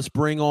 All right, let's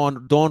bring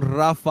on Don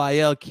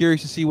Rafael.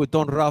 Curious to see what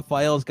Don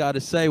Rafael's got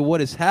to say.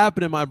 What is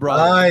happening, my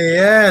brother? Oh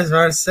yes,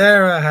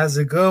 Marcera, how's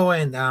it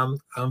going? I'm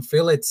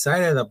feeling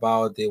excited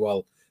about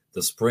the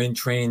spring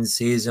training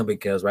season,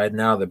 because right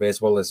now the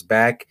baseball is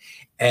back,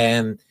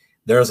 and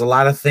there's a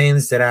lot of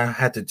things that I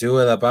had to do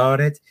about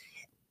it,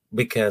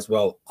 because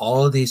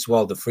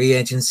the free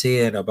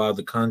agency and about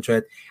the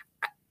contract,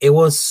 it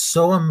was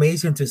so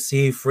amazing to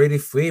see Freddie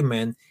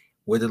Freeman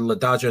with the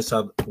Dodgers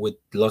with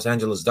Los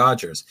Angeles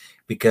Dodgers,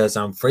 because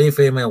Freddie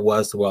Freeman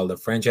was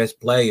the franchise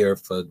player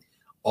for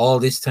all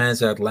these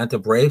times at Atlanta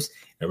Braves,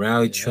 and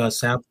now he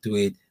chose up to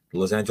the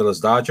Los Angeles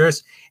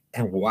Dodgers,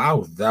 and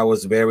wow, that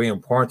was very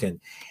important.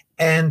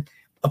 And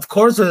of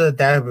course,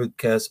 that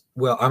because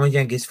I'm a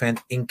Yankees fan.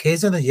 In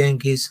case of the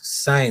Yankees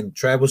sign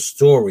Trevor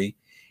Story,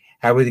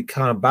 I really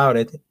count about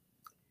it.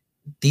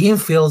 The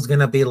infield is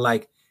gonna be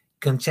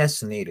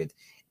congested,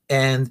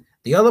 and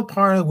the other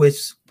part,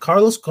 which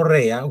Carlos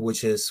Correa,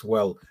 which is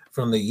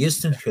from the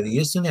Houston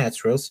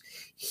Astros,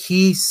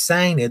 he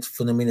signed it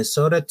for the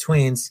Minnesota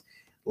Twins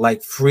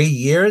 3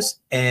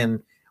 years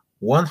and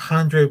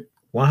 100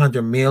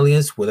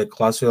 millions with a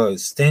clause of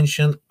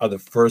extension of the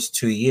first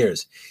 2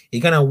 years.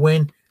 He's gonna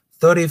win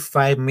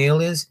 35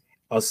 million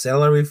of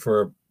salary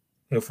for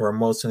a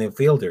most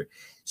infielder.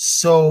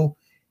 So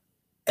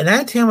at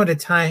that time of the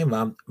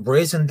time,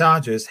 Braves and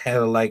Dodgers had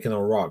a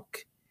rock,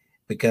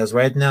 because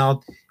right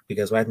now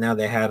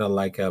they had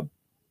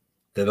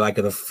They like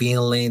the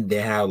feeling.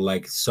 They have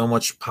like so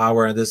much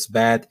power in this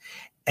bat.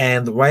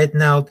 And right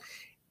now,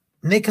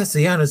 Nick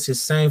Castellanos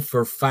is signed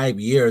for 5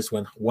 years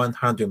with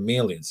 100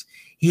 millions.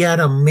 He had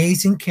an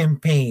amazing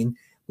campaign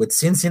with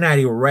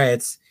Cincinnati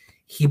Reds.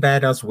 He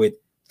batted us with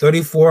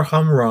 34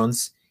 home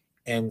runs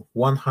and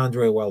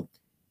 100, well,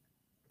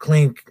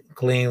 clean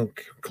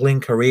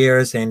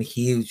careers, and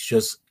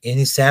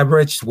his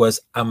average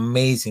was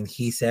amazing.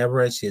 His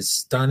average is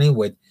stunning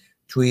with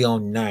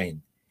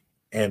 309.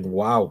 And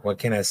wow, what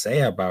can I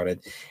say about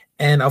it?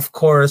 And of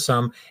course,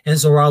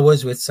 Enzo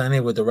Always with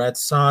signing with the Red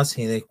Sox.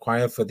 He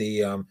acquired for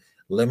the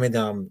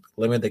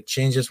limited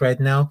exchanges right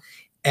now.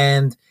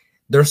 And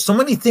there's so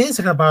many things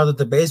about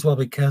the baseball,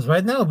 because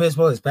right now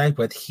baseball is back,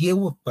 but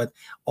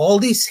all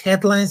these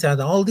headlines and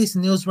all this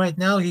news right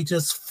now, he's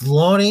just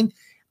floating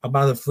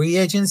about the free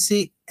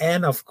agency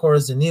and of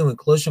course the new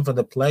inclusion for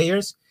the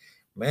players.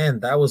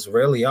 Man, that was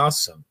really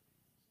awesome.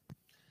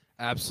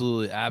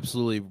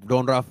 Absolutely.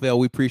 Don Rafael,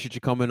 we appreciate you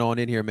coming on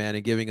in here, man,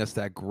 and giving us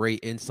that great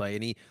insight.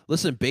 And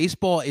listen,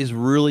 baseball is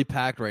really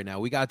packed right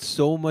now. We got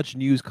so much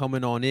news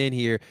coming on in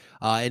here,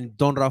 and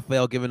Don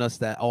Rafael giving us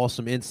that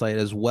awesome insight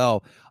as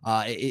well.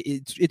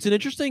 It's an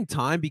interesting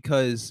time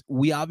because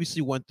we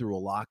obviously went through a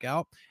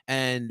lockout,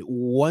 and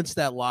once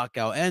that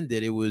lockout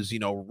ended, it was,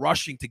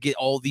 rushing to get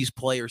all these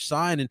players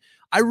signed. And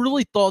I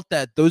really thought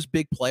that those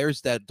big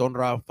players that Don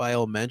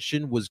Rafael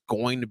mentioned was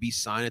going to be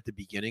signed at the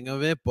beginning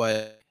of it,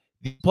 but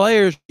the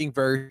players being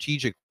very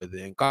strategic with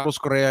it. And Carlos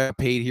Correa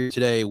paid here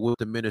today with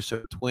the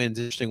Minnesota Twins.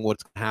 Interesting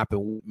what's going to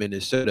happen with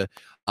Minnesota.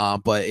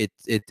 But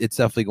it's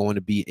definitely going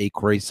to be a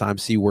great time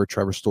to see where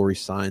Trevor Story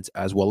signs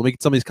as well. Let me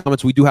get some of these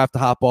comments. We do have to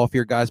hop off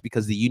here, guys,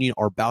 because the Union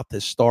are about to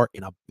start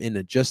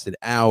in just an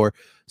hour.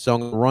 So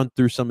I'm going to run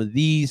through some of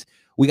these.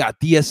 We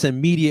got DSM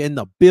Media in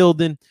the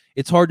building.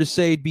 It's hard to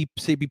say be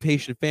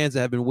patient fans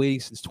that have been waiting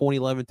since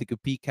 2011 to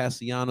compete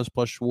Castellanos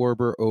plus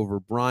Schwarber over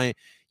Bryant.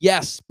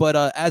 Yes, but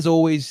as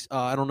always,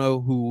 I don't know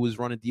who was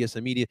running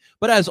DSM Media,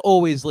 but as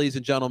always, ladies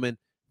and gentlemen,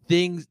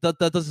 things that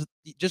doesn't,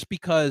 just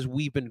because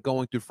we've been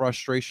going through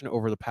frustration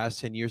over the past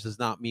 10 years does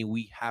not mean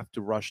we have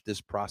to rush this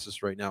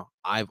process right now.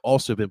 I've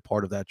also been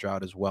part of that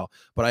drought as well,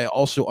 but I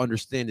also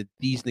understand that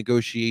these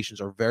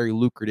negotiations are very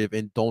lucrative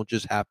and don't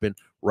just happen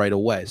right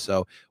away.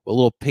 So a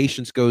little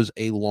patience goes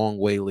a long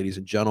way, ladies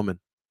and gentlemen.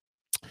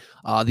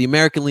 The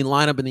American League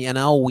lineup in the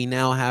NL, we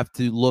now have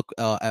to look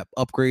at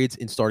upgrades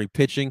in starting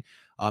pitching.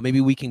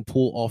 Maybe we can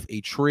pull off a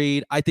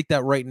trade. I think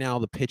that right now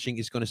the pitching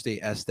is going to stay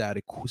as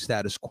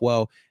status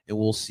quo, and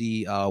we'll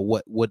see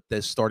what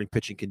the starting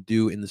pitching can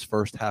do in this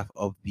first half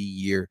of the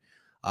year.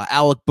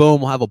 Alec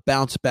Bohm will have a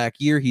bounce back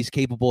year. He's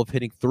capable of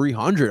hitting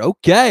 300.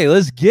 Okay,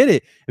 let's get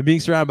it. And being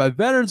surrounded by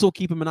veterans will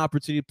keep him an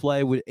opportunity to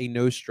play with a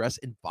no-stress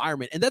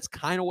environment. And that's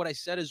kind of what I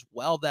said as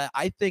well, that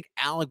I think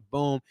Alec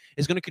Bohm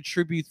is going to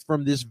contribute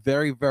from this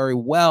very, very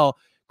well.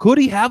 Could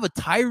he have a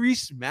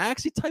Tyrese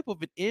Maxey type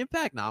of an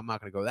impact? No, I'm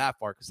not going to go that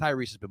far because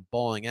Tyrese has been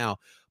balling out.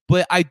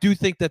 But I do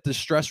think that the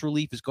stress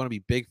relief is going to be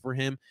big for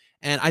him.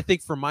 And I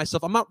think for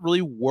myself, I'm not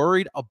really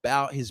worried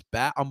about his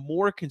bat. I'm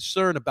more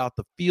concerned about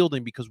the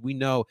fielding because we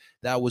know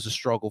that was a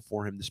struggle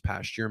for him this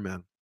past year,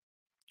 man.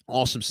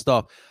 Awesome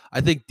stuff.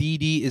 I think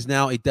Didi is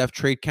now a def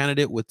trade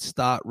candidate with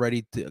Stott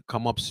ready to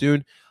come up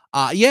soon.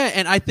 Yeah,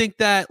 and I think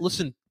that,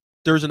 listen,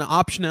 there's an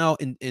option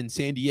out in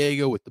San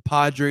Diego with the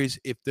Padres.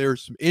 If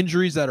there's some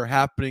injuries that are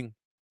happening,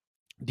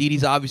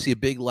 Didi's obviously a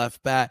big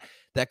left bat.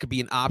 That could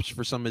be an option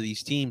for some of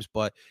these teams,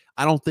 but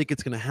I don't think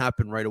it's going to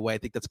happen right away. I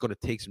think that's going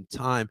to take some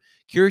time.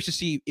 Curious to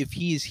see if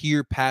he is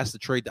here past the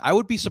trade. I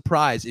would be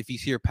surprised if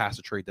he's here past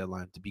the trade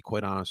deadline, to be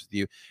quite honest with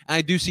you. And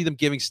I do see them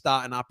giving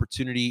Stott an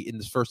opportunity in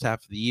this first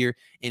half of the year.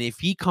 And if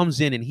he comes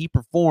in and he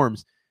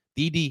performs,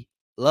 Didi,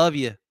 love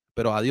you,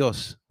 pero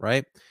adios,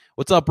 right?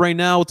 What's up right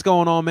now? What's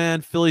going on,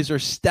 man? Phillies are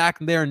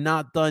stacked there,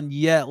 not done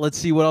yet. Let's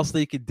see what else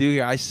they could do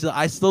here. I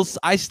still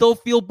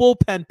feel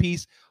bullpen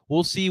piece.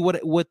 We'll see what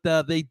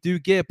they do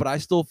get, but I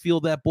still feel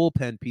that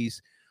bullpen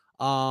piece.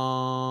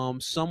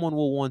 Someone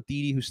will want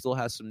Didi, who still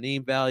has some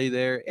name value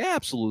there. Yeah,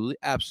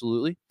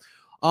 absolutely.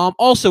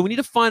 Also, we need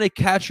to find a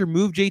catcher,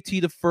 move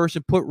JT to first,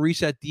 and put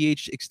Reese at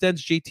DH.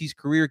 Extends JT's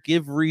career.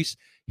 Give Reese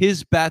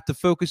his bat to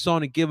focus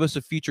on, and give us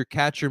a future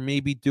catcher.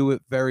 Maybe do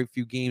it very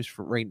few games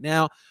for right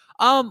now.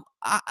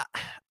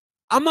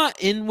 I'm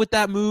not in with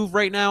that move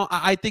right now.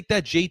 I think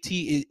that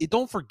JT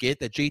don't forget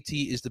that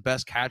JT is the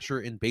best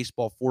catcher in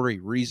baseball for a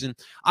reason.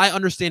 I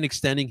understand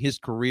extending his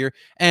career,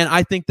 and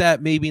I think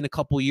that maybe in a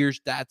couple of years,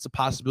 that's a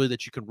possibility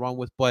that you can run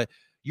with, but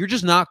you're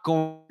just not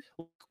going.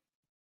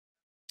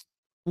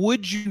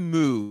 Would you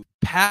move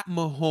Pat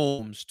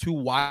Mahomes to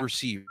wide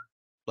receiver?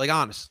 Like,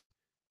 honest,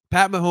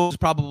 Pat Mahomes is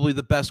probably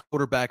the best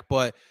quarterback,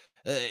 but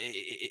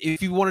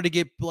if you wanted to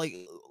get, like,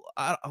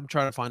 I'm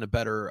trying to find a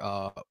better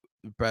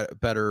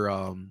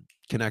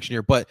connection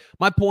here, but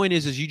my point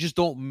is you just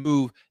don't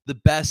move the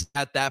best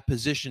at that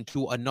position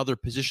to another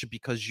position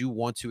because you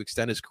want to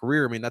extend his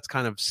career. I mean, that's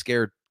kind of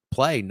scared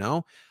play,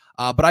 no?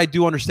 But I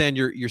do understand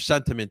your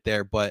sentiment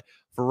there. But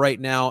for right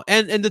now,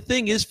 and the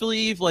thing is,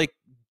 Philly, like,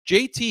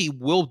 JT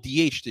will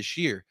DH this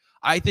year.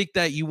 I think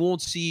that you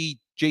won't see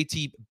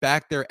JT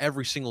back there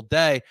every single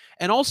day.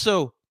 And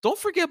also, don't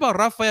forget about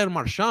Rafael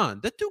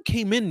Marchand. That dude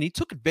came in and he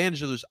took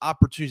advantage of those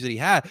opportunities that he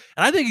had.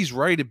 And I think he's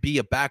ready to be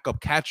a backup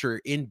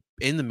catcher in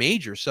the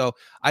major. So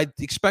I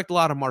expect a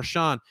lot of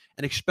Marchand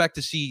and expect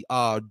to see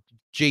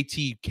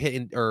JT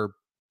hitting or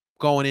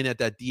going in at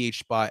that DH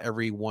spot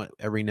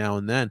every now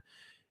and then.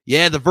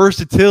 Yeah, the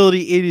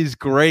versatility, it is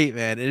great,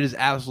 man. It is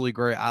absolutely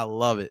great. I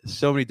love it.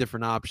 So many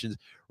different options.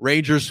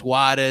 Ranger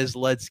Suarez,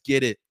 let's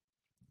get it.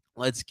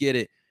 Let's get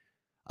it.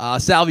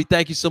 Salvi,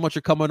 thank you so much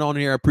for coming on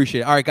here. I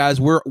appreciate it. All right, guys,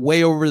 we're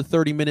way over the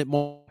 30-minute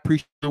mark.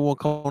 Appreciate everyone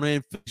coming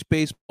in.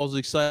 Baseball is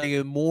exciting,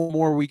 and more and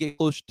more we get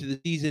closer to the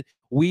season.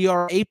 We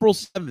are April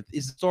 7th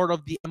is the start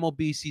of the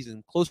MLB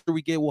season. Closer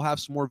we get, we'll have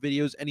some more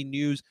videos, any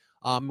news.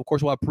 Of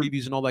course, we'll have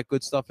previews and all that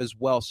good stuff as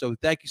well. So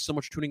thank you so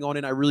much for tuning on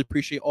in. I really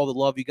appreciate all the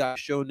love you guys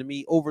shown to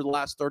me over the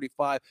last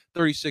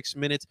 36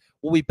 minutes.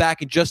 We'll be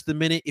back in just a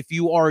minute. If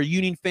you are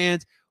Union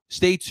fans,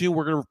 stay tuned.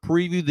 We're going to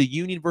preview the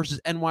Union versus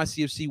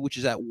NYCFC, which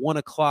is at 1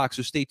 o'clock.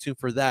 So stay tuned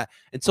for that.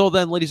 Until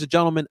then, ladies and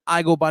gentlemen,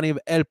 I go by the name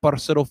of El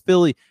Parcero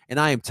Philly,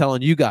 and I am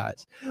telling you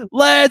guys,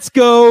 let's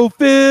go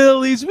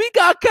Phillies. We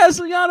got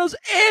Castellanos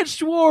and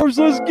Schwartz.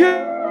 Let's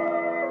get